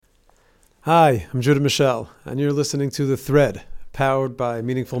Hi, I'm Judah Michel, and you're listening to The Thread, powered by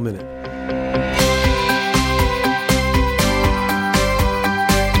Meaningful Minute.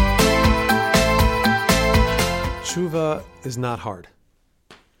 Tshuva is not hard.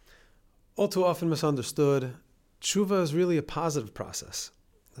 All too often misunderstood, tshuva is really a positive process.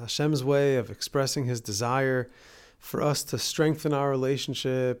 Hashem's way of expressing His desire for us to strengthen our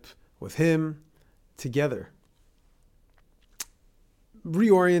relationship with Him together.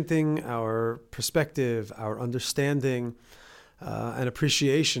 Reorienting our perspective, our understanding, and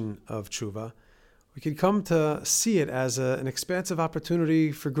appreciation of tshuva, we can come to see it as an expansive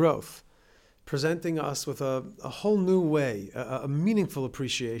opportunity for growth, presenting us with a whole new way, a meaningful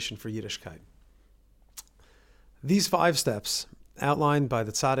appreciation for Yiddishkeit. These 5 steps, outlined by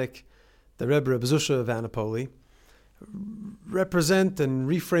the tzaddik, the Rebbe Reb Zusha of Anapoli, represent and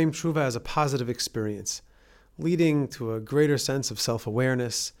reframe tshuva as a positive experience, leading to a greater sense of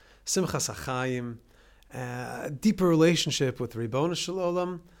self-awareness, simchas hachayim, a deeper relationship with Ribono Shel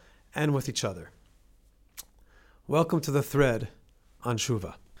Olam and with each other. Welcome to The Thread on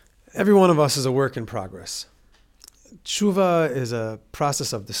tshuva. Every one of us is a work in progress. Tshuva is a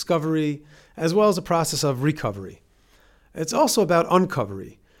process of discovery as well as a process of recovery. It's also about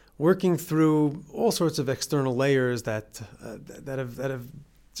uncovery, working through all sorts of external layers that have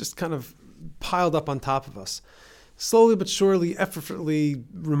just kind of piled up on top of us, slowly but surely, effortlessly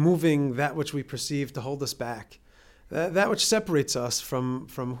removing that which we perceive to hold us back, that which separates us from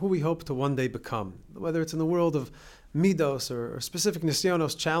who we hope to one day become, whether it's in the world of midos or specific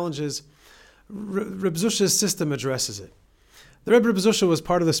nisyonos, challenges. Reb Zusha's system addresses it. The Rebbe Reb Zusha was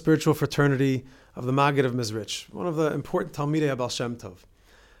part of the spiritual fraternity of the Maggid of Mezrich, one of the important Talmidei Baal Shem Tov.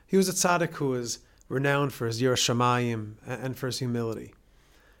 He was a tzaddik who was renowned for his Yiras Shamayim and for his humility.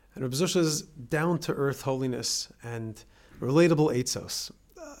 And Reb Zusha's down-to-earth holiness and relatable eitzos.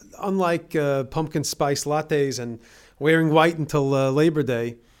 Unlike pumpkin spice lattes and wearing white until Labor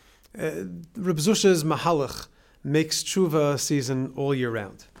Day, Reb Zusha's mahalach makes tshuva season all year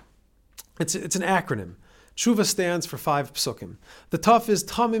round. It's an acronym. Tshuva stands for 5 psukim. The Taf is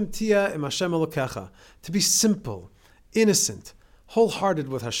Tamim Tia Im Hashem Elokecha, to be simple, innocent, wholehearted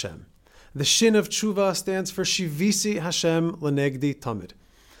with Hashem. The Shin of tshuva stands for Shivisi Hashem Lenegdi Tamid,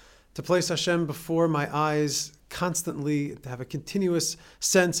 to place Hashem before my eyes constantly, to have a continuous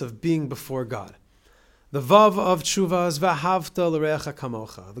sense of being before God. The Vav of tshuva is Vahavta L'Recha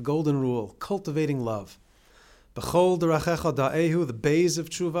Kamocha, the golden rule, cultivating love. B'chol D'Rachecha Da'ehu, the Beis of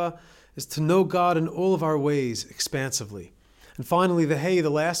tshuva, is to know God in all of our ways expansively. And finally, the Hey, the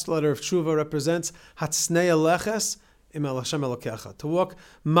last letter of tshuva, represents Hatznei Aleches Im El Hashem Elokecha, to walk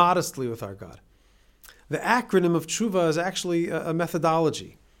modestly with our God. The acronym of tshuva is actually a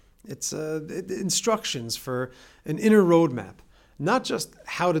methodology. It's instructions for an inner roadmap, not just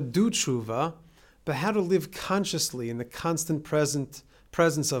how to do tshuva, but how to live consciously in the constant presence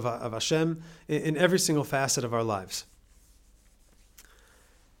of Hashem in every single facet of our lives.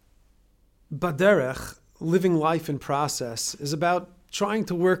 Baderech, living life in process, is about trying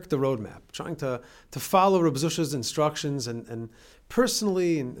to work the roadmap, trying to follow Reb Zusha's instructions and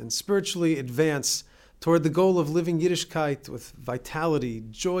personally and spiritually advance toward the goal of living Yiddishkeit with vitality,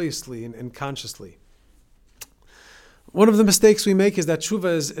 joyously and consciously. One of the mistakes we make is that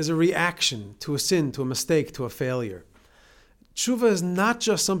tshuva is a reaction to a sin, to a mistake, to a failure. Tshuva is not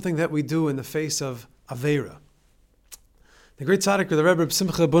just something that we do in the face of Aveira. The great tzaddik, the Rebbe Reb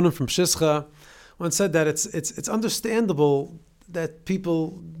Simcha Bunim from Shischa, once said that it's understandable that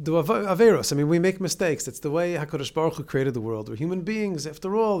people do averos. I mean, we make mistakes. It's the way HaKadosh Baruch Hu created the world. We're human beings.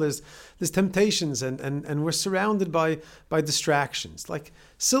 After all, there's temptations and we're surrounded by distractions. Like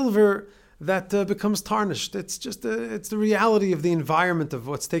silver that becomes tarnished. It's the reality of the environment of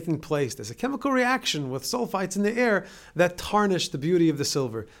what's taking place. There's a chemical reaction with sulfites in the air that tarnish the beauty of the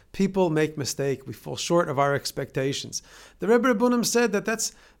silver. People make mistakes. We fall short of our expectations. The Rebbe Rabbunim said that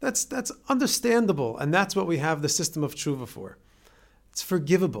that's understandable, and that's what we have the system of tshuva for. It's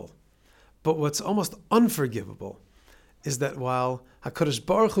forgivable. But what's almost unforgivable is that while HaKadosh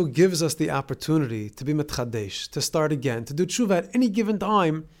Baruch Hu gives us the opportunity to be metchadesh, to start again, to do tshuva at any given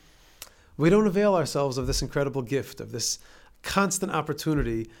time, we don't avail ourselves of this incredible gift, of this constant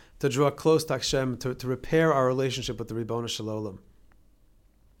opportunity to draw close to Hashem, to repair our relationship with the Ribono Shel Olam.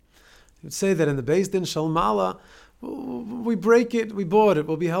 You'd say that in the Beis Din Shel Mala, we break it, we bought it,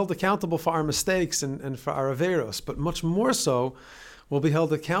 we'll be held accountable for our mistakes and for our averos, but much more so, we'll be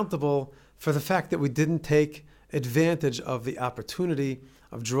held accountable for the fact that we didn't take advantage of the opportunity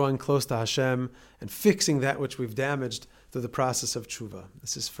of drawing close to Hashem and fixing that which we've damaged through the process of tshuva.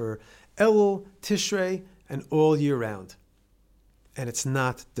 This is for Elul, Tishrei, and all year round. And it's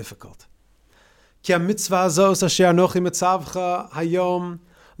not difficult. Ki ha-mitzvah azos asher anochi mitzavcha hayom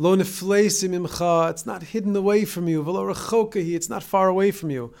lo nifleisi mimcha. It's not hidden away from you. V'lo rechoka hi. It's not far away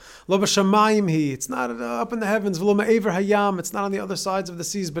from you. Lo b'shamayim hi. It's not up in the heavens. V'lo me'ever hayam. It's not on the other sides of the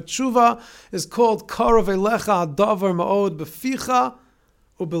seas. But tshuva is called karov elecha hadavar ma'od b'ficha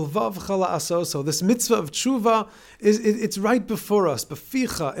u'bilvavcha la'asoso. This mitzvah of tshuva it's right before us.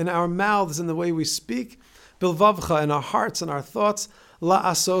 B'ficha, in our mouths, in the way we speak. Bilvavcha, in our hearts and our thoughts.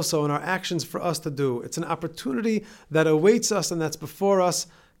 La'asoso, in our actions for us to do. It's an opportunity that awaits us and that's before us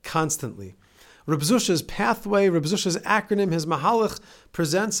constantly. Reb Zusha's pathway, Reb Zusha's acronym, his Mahalach,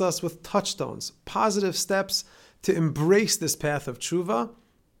 presents us with touchstones, positive steps to embrace this path of tshuva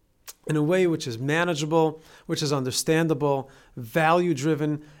in a way which is manageable, which is understandable,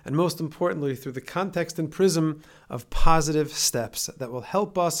 value-driven, and most importantly, through the context and prism of positive steps that will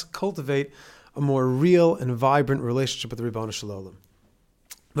help us cultivate a more real and vibrant relationship with the Ribbono Shel Olam.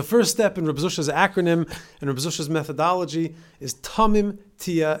 The first step in Reb Zusha's acronym and Reb Zusha's methodology is Tamim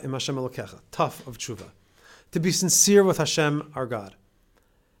Tia im Hashem Elokecha, tough of tshuva, to be sincere with Hashem, our God.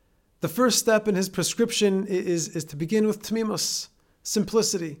 The first step in his prescription is to begin with Tmimus,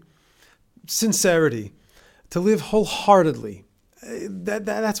 simplicity, sincerity, to live wholeheartedly.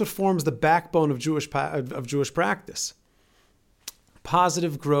 That's what forms the backbone of Jewish practice.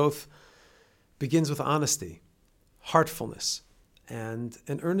 Positive growth begins with honesty, heartfulness, and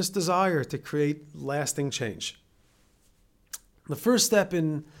an earnest desire to create lasting change. The first step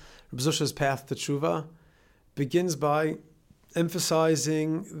in Reb Zusha's path to tshuva begins by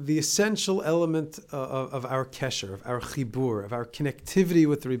emphasizing the essential element of our kesher, of our chibur, of our connectivity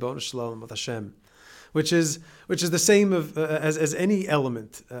with the Ribbono Shel Olam, with Hashem, which is the same as any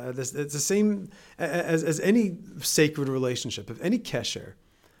element. It's the same as any sacred relationship, of any kesher.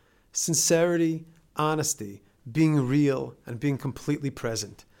 Sincerity, honesty, being real and being completely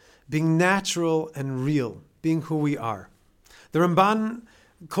present, being natural and real, being who we are. The Ramban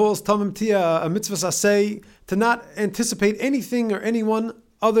calls Tamim Tia a mitzvah saseh, to not anticipate anything or anyone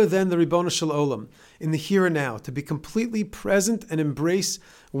other than the Ribbono Shel Olam in the here and now, to be completely present and embrace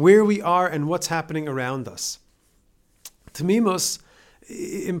where we are and what's happening around us. Tamimus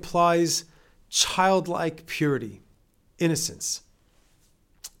implies childlike purity, innocence.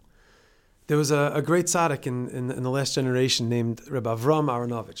 There was a great tzaddik in the last generation named Reb Avram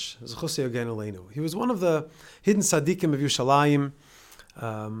Aronovich. He was one of the hidden tzaddikim of Yerushalayim,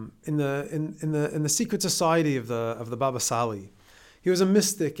 in the secret society of the Baba Sali. He was a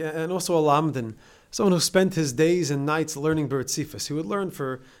mystic and also a lamdan, someone who spent his days and nights learning B'Ritzifus. He would learn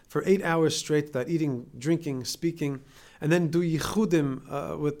for 8 hours straight without eating, drinking, speaking, and then do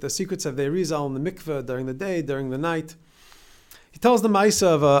yichudim with the secrets of the Arizal in the mikveh during the day, during the night. He tells the Maisa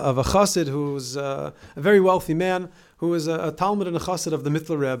of a chassid who was a very wealthy man, who was a Talmud and a chassid of the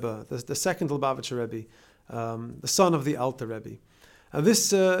Mittler Rebbe, the second Lubavitcher Rebbe, the son of the Alter Rebbe.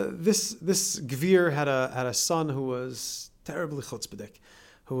 This Gvir had a son who was terribly chutzpahdik,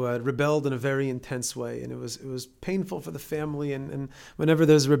 who had rebelled in a very intense way, and it was painful for the family. And whenever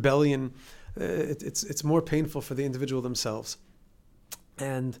there's rebellion, it's more painful for the individual themselves.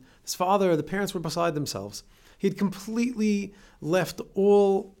 And his father, the parents were beside themselves. He'd completely left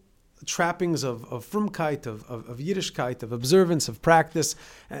all trappings of frumkeit, of Yiddishkeit, of observance, of practice,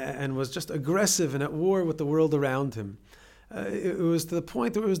 and was just aggressive and at war with the world around him. It was to the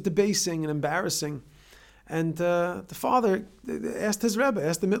point that it was debasing and embarrassing. And the father asked his Rebbe,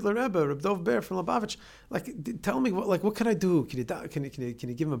 asked the Mittler Rebbe, Reb Dov Ber from Lubavitch, tell me, what can I do? Can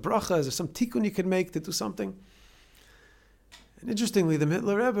you give him a bracha? Is there some tikkun you can make to do something? And interestingly, the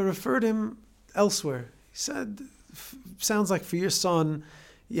Mittler Rebbe referred him elsewhere. He said, sounds like for your son,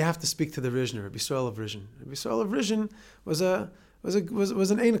 you have to speak to the Rizhner, Rabbi Yisrael of Rizhin. Rabbi Yisrael of Rizhin was an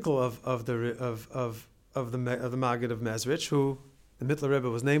anikel of the Maggid of Mezrich, who the Mittler Rebbe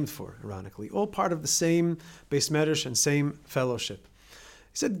was named for, ironically, all part of the same Beis Medrash and same fellowship.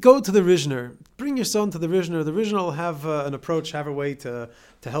 He said, go to the Rizhner, bring your son to the Rizhner. The Rizhner will have an approach, have a way to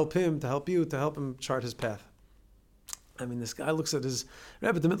help him, to help you, to help him chart his path. I mean, this guy looks at his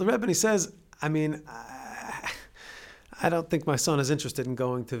Rebbe, the Mittler Rebbe, and he says, I don't think my son is interested in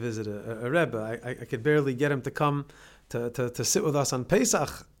going to visit a Rebbe. I could barely get him to come to sit with us on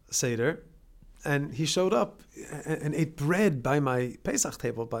Pesach Seder. And he showed up and ate bread by my Pesach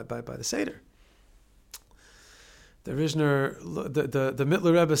table, by the Seder. The Rizhner, the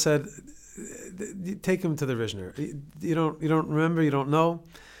Mittler Rebbe said, take him to the Rizhner. You don't remember, you don't know.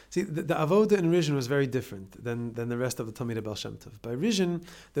 See, the avoda in Rizhin was very different than the rest of the Talmidei Baal Shem Tov. By Rizhin,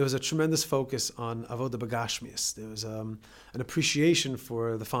 there was a tremendous focus on avoda b'gashmius. There was an appreciation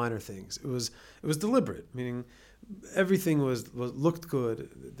for the finer things. It was deliberate, meaning everything was looked good,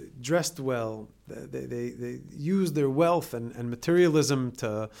 they dressed well. They used their wealth and materialism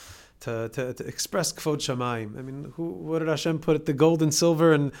to express kvod shamayim. I mean, what did Hashem put the gold and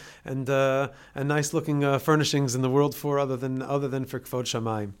silver and nice looking furnishings in the world for other than for kvod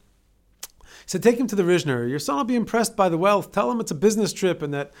shamayim? He said, take him to the Rishner. Your son will be impressed by the wealth. Tell him it's a business trip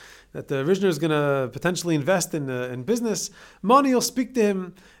and that the Rishner is going to potentially invest in business. Money will speak to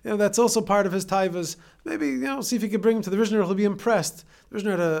him. That's also part of his taivas. Maybe, see if you can bring him to the Rishner. He'll be impressed. The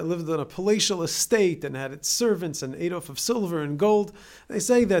Rishner lived on a palatial estate and had its servants and ate off of silver and gold. They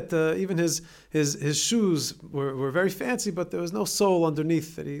say that even his shoes were very fancy, but there was no sole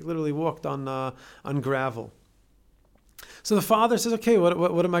underneath, that he literally walked on gravel. So the father says, "Okay,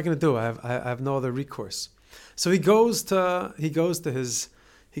 what am I going to do? I have no other recourse." So he goes to his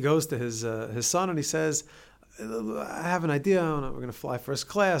son and he says, "I have an idea. We're going to fly first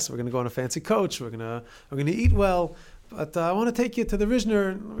class. We're going to go on a fancy coach. We're going to eat well. But I want to take you to the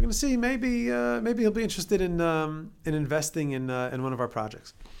Rishner. And we're going to see maybe he'll be interested in investing in one of our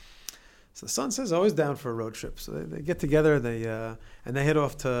projects." So the son says, "Always down for a road trip." So they get together. They head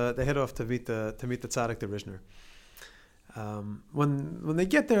off to meet the tzaddik, the Rishner. When they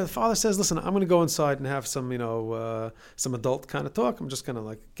get there, the father says, "Listen, I'm going to go inside and have some adult kind of talk. I'm just going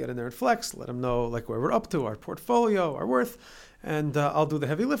to get in there and flex, let him know where we're up to, our portfolio, our worth, and I'll do the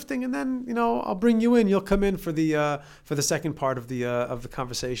heavy lifting, and then I'll bring you in. You'll come in for the second part of the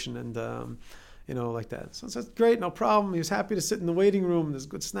conversation, and like that." So it says, "Great, no problem." He was happy to sit in the waiting room. There's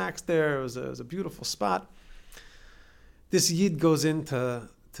good snacks there. It was a beautiful spot. This Yid goes in to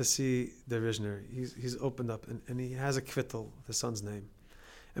see the Rishner. He's opened up and he has a kvittel with his son's name.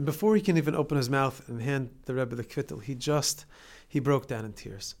 And before he can even open his mouth and hand the Rebbe the kvittel, he broke down in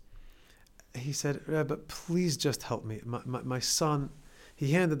tears. He said, "Rebbe, please just help me. My son,"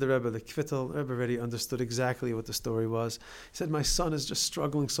 he handed the Rebbe the kvittel. The Rebbe already understood exactly what the story was. He said, "My son is just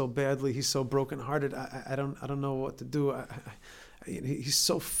struggling so badly. He's so brokenhearted. I don't know what to do. He's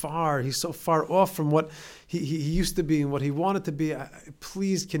so far off from what he used to be and what he wanted to be.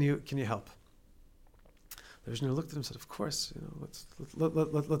 Please, can you help?" The Rishner looked at him and said, "Of course,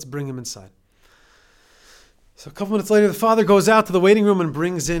 let's bring him inside." So a couple minutes later, the father goes out to the waiting room and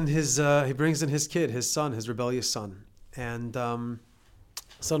brings in his kid, his son, his rebellious son. And the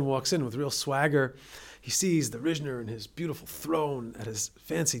son walks in with real swagger. He sees the Rishner and his beautiful throne at his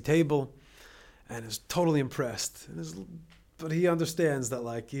fancy table and is totally impressed. But he understands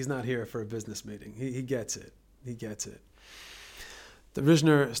that he's not here for a business meeting. He gets it. He gets it. The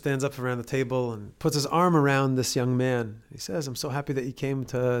Rishner stands up around the table and puts his arm around this young man. He says, "I'm so happy that you came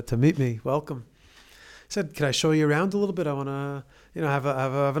to meet me. Welcome." He said, "Can I show you around a little bit? I want to, have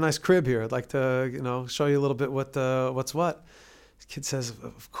a nice crib here. I'd like to, show you a little bit what's what." The kid says,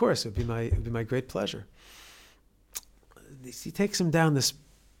 "Of course, it would be my great pleasure." He takes him down this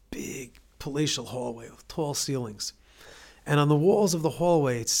big palatial hallway with tall ceilings. And on the walls of the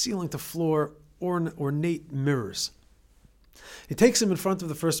hallway, it's ceiling to floor, ornate mirrors. He takes him in front of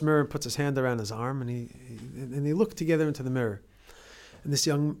the first mirror and puts his hand around his arm, and they look together into the mirror. And this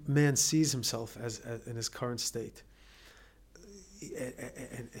young man sees himself as in his current state.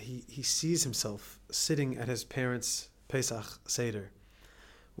 And he sees himself sitting at his parents' Pesach Seder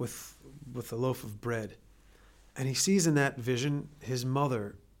with a loaf of bread. And he sees in that vision his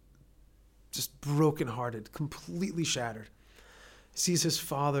mother just brokenhearted, completely shattered. He sees his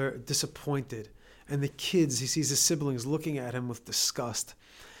father disappointed, and the kids, he sees his siblings looking at him with disgust.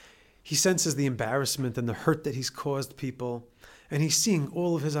 He senses the embarrassment and the hurt that he's caused people, and he's seeing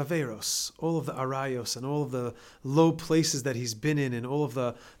all of his averos, all of the arayos, and all of the low places that he's been in, and all of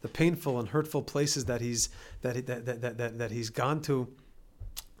the painful and hurtful places that he's gone to,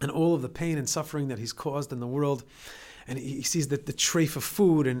 and all of the pain and suffering that he's caused in the world. And he sees the treif of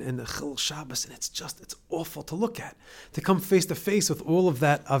food and the Chil Shabbos, and it's awful to look at. To come face to face with all of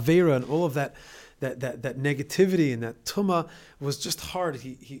that avera and all of that negativity and that tumah was just hard.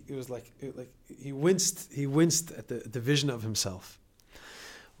 He winced at the vision of himself.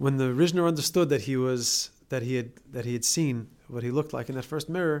 When the Rishner understood that he had seen what he looked like in that first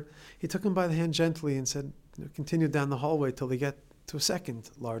mirror, he took him by the hand gently and said, "Continue down the hallway till they get to a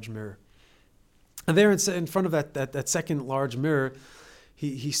second large mirror." And there in front of that second large mirror,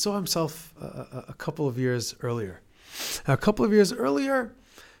 he saw himself a couple of years earlier. A couple of years earlier,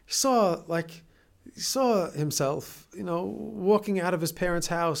 he saw himself, walking out of his parents'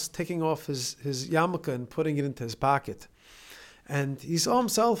 house, taking off his yarmulke and putting it into his pocket. And he saw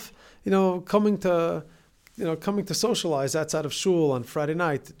himself, coming to coming to socialize outside of shul on Friday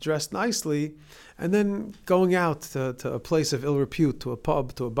night, dressed nicely, and then going out to a place of ill repute, to a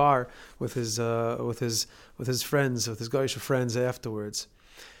pub, to a bar with his friends, with his Goyish friends afterwards.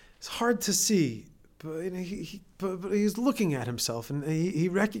 It's hard to see, but he's looking at himself, and he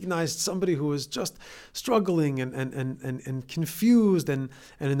recognized somebody who was just struggling and confused and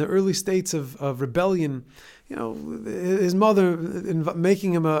in the early states of rebellion. His mother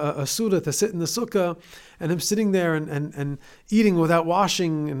making him a suda to sit in the sukkah, and him sitting there and eating without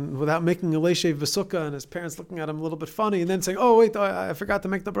washing and without making a leishev v'sukkah, and his parents looking at him a little bit funny, and then saying, "Oh wait, I forgot to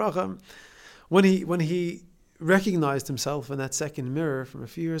make the bracha." When he recognized himself in that second mirror from a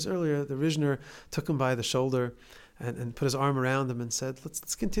few years earlier, the Rizhner took him by the shoulder and put his arm around him and said,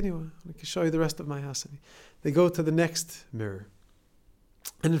 "Let's continue. I can show you the rest of my house." And they go to the next mirror,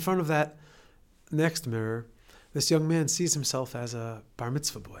 and in front of that next mirror, this young man sees himself as a bar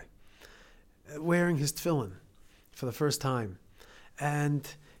mitzvah boy, wearing his tefillin for the first time, and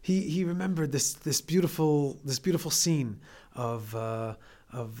he remembered this beautiful scene of the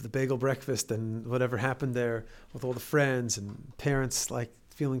bagel breakfast and whatever happened there with all the friends and parents like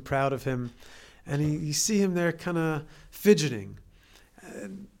feeling proud of him, and you see him there kind of fidgeting,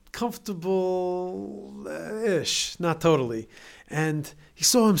 comfortable-ish, not totally. And he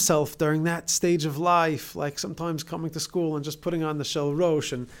saw himself during that stage of life, like sometimes coming to school and just putting on the shel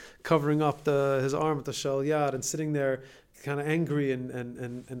rosh and covering up his arm with the shel yad and sitting there kind of angry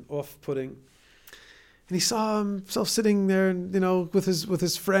and off-putting. And he saw himself sitting there, with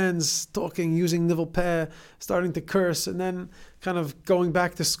his friends, talking, using nivel peh, starting to curse, and then kind of going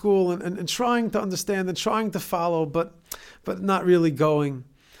back to school and trying to understand and trying to follow, but not really going.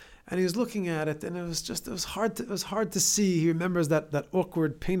 And he was looking at it, and it was hard to see. He remembers that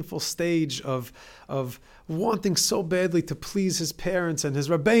awkward, painful stage of wanting so badly to please his parents and his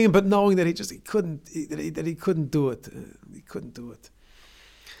rabbeim, but knowing that he couldn't do it. He couldn't do it.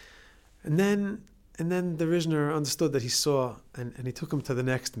 And then the Rizhner understood that he saw, and he took him to the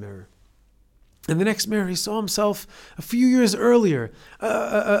next mirror. In the next mirror, he saw himself a few years earlier,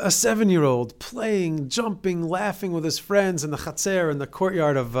 a 7-year-old playing, jumping, laughing with his friends in the chatzer, in the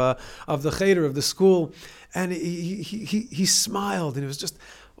courtyard of the cheder of the school, and he smiled, and it was just,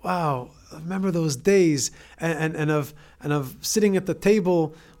 wow, I remember those days, and of sitting at the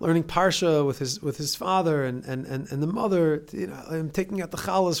table learning parsha with his father and the mother, and taking out the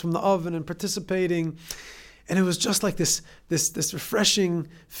challahs from the oven and participating. And it was just like this refreshing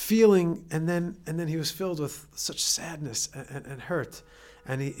feeling, and then he was filled with such sadness and hurt,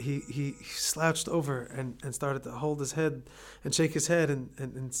 and he slouched over and started to hold his head and shake his head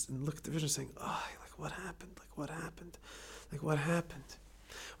and look at the Rizhner saying, "Oh, like what happened? Like what happened? Like what happened?"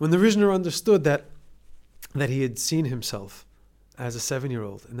 When the Rizhner understood that he had seen himself as a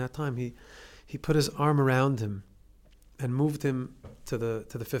 7-year-old, in that time he put his arm around him and moved him to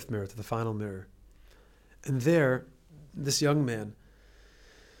the fifth mirror, to the final mirror. And there, this young man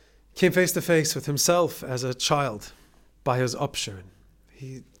came face to face with himself as a child by his upshur.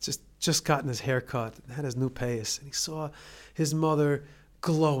 He just gotten his hair cut and had his new payas, and he saw his mother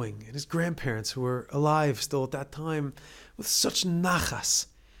glowing, and his grandparents, who were alive still at that time, with such nachas,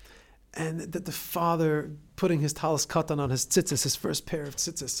 and that the father putting his talis katan on his tzitzis, his first pair of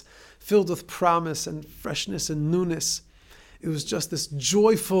tzitzis, filled with promise and freshness and newness. It was just this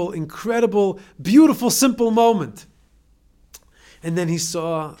joyful, incredible, beautiful, simple moment. And then he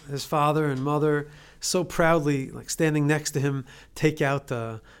saw his father and mother so proudly, like standing next to him, take out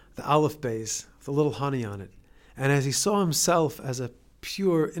the aleph beis with a little honey on it. And as he saw himself as a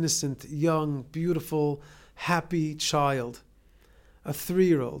pure, innocent, young, beautiful, happy child, a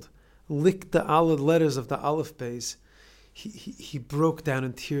 3-year-old, licked the letters of the aleph beis, he broke down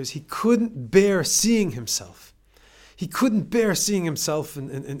in tears. He couldn't bear seeing himself. He couldn't bear seeing himself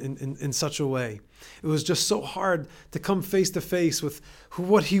in such a way. It was just so hard to come face to face with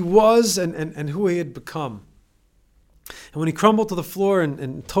what he was and who he had become. And when he crumbled to the floor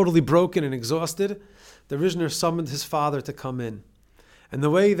and totally broken and exhausted, the Rizhner summoned his father to come in. And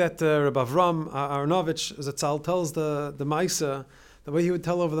the way that Rabbi Avram Aronovich Zatzal tells the Maisa, the way he would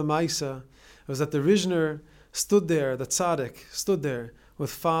tell over the Maisa, was that the Rizhner stood there, the tzaddik stood there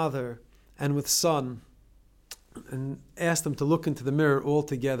with father and with son, and asked them to look into the mirror all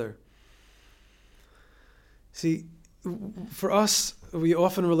together. See, for us, we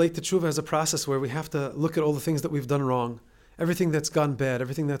often relate to tshuva as a process where we have to look at all the things that we've done wrong, everything that's gone bad,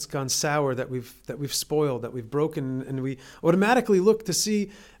 everything that's gone sour, that we've spoiled, that we've broken, and we automatically look to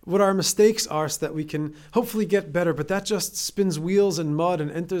see what our mistakes are so that we can hopefully get better. But that just spins wheels in mud and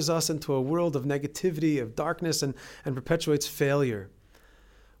enters us into a world of negativity, of darkness, and perpetuates failure.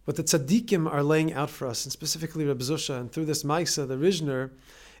 what the tzaddikim are laying out for us, and specifically Reb Zusha, and through this Maisa, the Rizhner,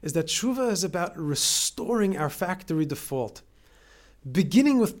 is that tshuva is about restoring our factory default.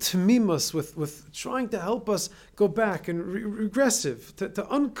 Beginning with tamimus, with trying to help us go back and regressive, to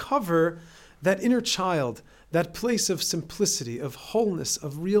uncover that inner child, that place of simplicity, of wholeness,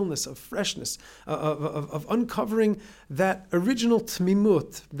 of realness, of freshness, of uncovering that original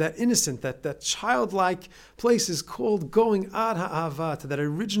tmimut, that innocent, that childlike place is called going ad ha'ava, to that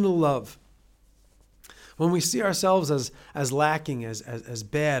original love. When we see ourselves as lacking, as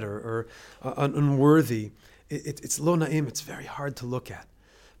bad or unworthy, it's lo na'im, it's very hard to look at.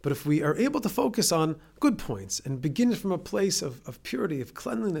 But if we are able to focus on good points and begin from a place of purity, of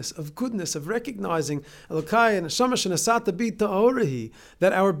cleanliness, of goodness, of recognizing Elokai and Shamash and Asata Bit Ta'orehi,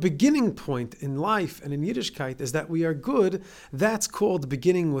 that our beginning point in life and in Yiddishkeit is that we are good, that's called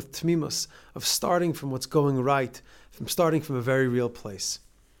beginning with Tmimus, of starting from what's going right, from starting from a very real place.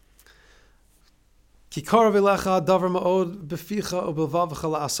 Kikarav elecha davar ma'od beficha ubelvavcha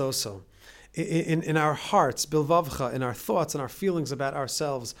la'asoso. In our hearts, bilvavcha, in our thoughts and our feelings about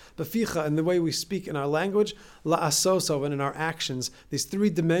ourselves, beficha, in the way we speak in our language, la'asoso, and in our actions, these three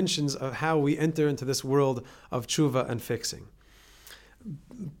dimensions of how we enter into this world of tshuva and fixing.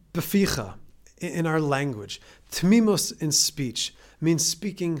 Beficha, in our language, tmimos in speech, means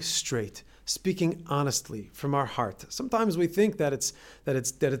speaking straight, speaking honestly from our heart. Sometimes we think that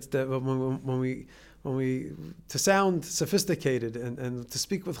when we to sound sophisticated and to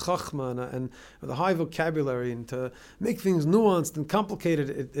speak with chachma and with a high vocabulary and to make things nuanced and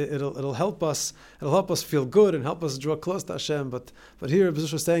complicated, it'll help us feel good and help us draw close to Hashem. But here Reb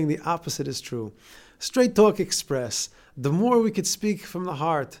Zusha is saying the opposite is true. Straight talk express. The more we could speak from the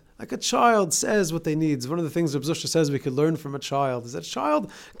heart, like a child says what they need. One of the things Reb Zusha says we could learn from a child is that a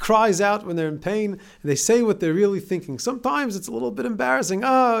child cries out when they're in pain and they say what they're really thinking. Sometimes it's a little bit embarrassing.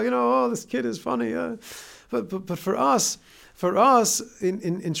 This kid is funny. But for us,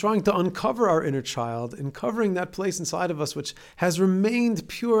 in trying to uncover our inner child, in covering that place inside of us which has remained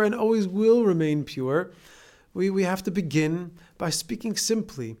pure and always will remain pure, we have to begin by speaking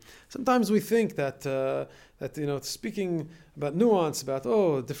simply. Sometimes we think that speaking about nuance, about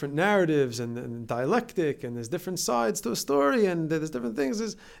different narratives and dialectic, and there's different sides to a story, and there's different things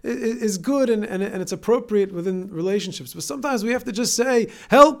is good and it's appropriate within relationships. But sometimes we have to just say,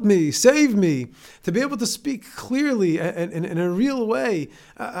 "Help me, save me," to be able to speak clearly and in a real way.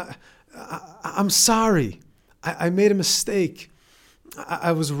 I'm sorry. I made a mistake.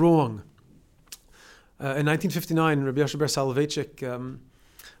 I was wrong. In 1959, Rabbi Yoshe Ber Soloveitchik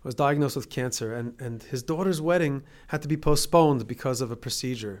was diagnosed with cancer, and his daughter's wedding had to be postponed because of a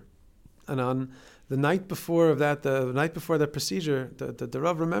procedure. And on the night before that procedure, the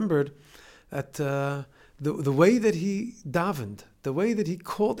Rav remembered that the way that he davened, the way that he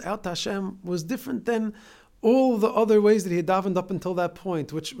called out to Hashem was different than all the other ways that he had davened up until that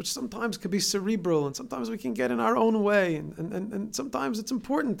point, which sometimes could be cerebral, and sometimes we can get in our own way, and sometimes it's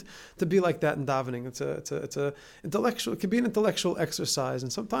important to be like that in davening. It's a intellectual. It can be an intellectual exercise,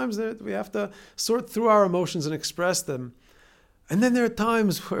 and sometimes we have to sort through our emotions and express them. And then there are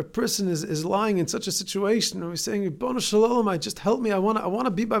times where a person is lying in such a situation, where he's saying, "Ribono shel olam, just help me. I want to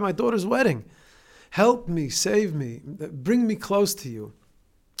be by my daughter's wedding. Help me, save me, bring me close to you."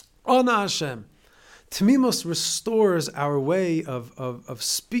 Ona Hashem. Tmimos restores our way of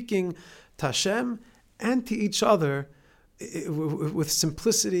speaking to Hashem and to each other with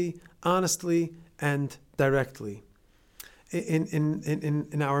simplicity, honestly, and directly.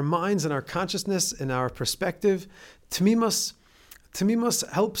 In our minds, in our consciousness, in our perspective, Tmimos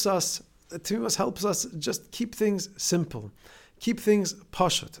helps us. Tmimos helps us just keep things simple, keep things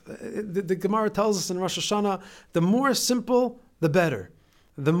pashut. The Gemara tells us in Rosh Hashanah, the more simple, the better.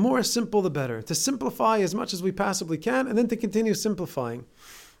 The more simple, the better. To simplify as much as we possibly can, and then to continue simplifying.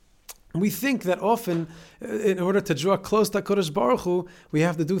 We think that often, in order to draw close to HaKadosh Baruch Hu, we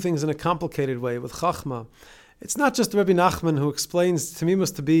have to do things in a complicated way, with Chachma. It's not just Rabbi Nachman who explains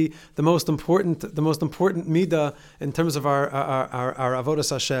Tamimus to be the most important midah in terms of our avodas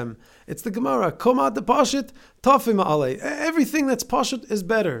Hashem. It's the Gemara. Koma de pashit, tafim alei. Everything that's pashit is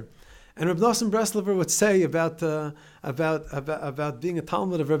better. And Reb Nosson Breslover would say about being a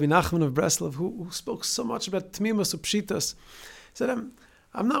Talmud of Rabbi Nachman of Breslov, who spoke so much about Tmimus Upshitas. He said,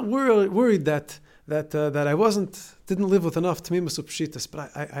 I'm not worried that I didn't live with enough Tmimus Upshitas,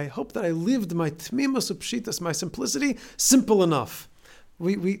 but I hope that I lived my Tmimus Upshitas, my simplicity, simple enough.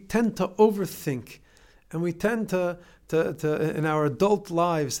 We tend to overthink, and we tend to in our adult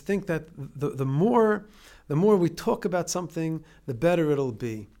lives think that the more we talk about something, the better it'll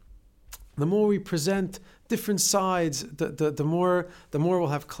be. The more we present different sides, the more we'll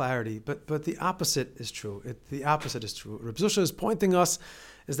have clarity. But the opposite is true. The opposite is true. Reb Zusha is pointing us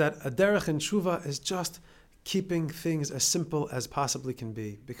is that a derech in tshuva is just keeping things as simple as possibly can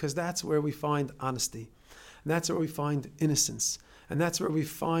be, because that's where we find honesty, and that's where we find innocence, and that's where we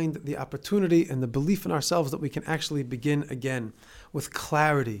find the opportunity and the belief in ourselves that we can actually begin again with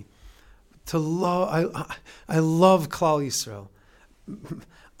clarity. I love Klal Yisrael,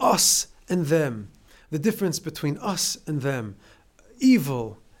 us and them, the difference between us and them,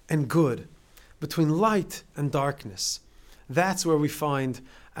 evil and good, between light and darkness. That's where we find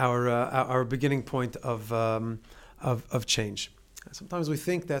our beginning point of change. Sometimes we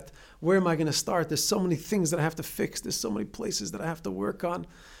think that, where am I going to start? There's so many things that I have to fix. There's so many places that I have to work on.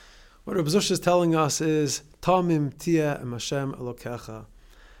 What Reb Zusha is telling us is, Tamim tia em Hashem Elokecha.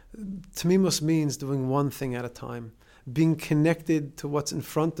 Tamimus means doing one thing at a time, being connected to what's in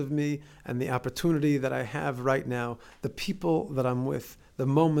front of me and the opportunity that I have right now, the people that I'm with, the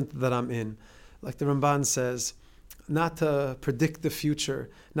moment that I'm in. Like the Ramban says, not to predict the future,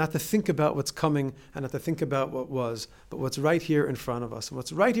 not to think about what's coming and not to think about what was, but what's right here in front of us. And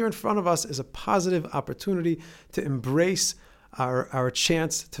what's right here in front of us is a positive opportunity to embrace our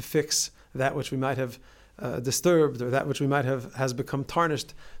chance to fix that which we might have disturbed, or that which we might have has become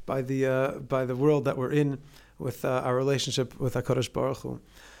tarnished by the world that we're in with our relationship with HaKadosh Baruch Hu.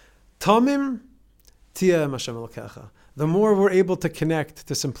 Tamim tia em Hashem Elokecha. The more we're able to connect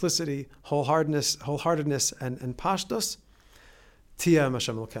to simplicity, wholeheartedness, and pashtus, tia em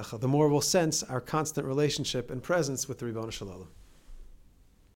Hashem Elokecha, the more we'll sense our constant relationship and presence with the Ribbono Shel Olam.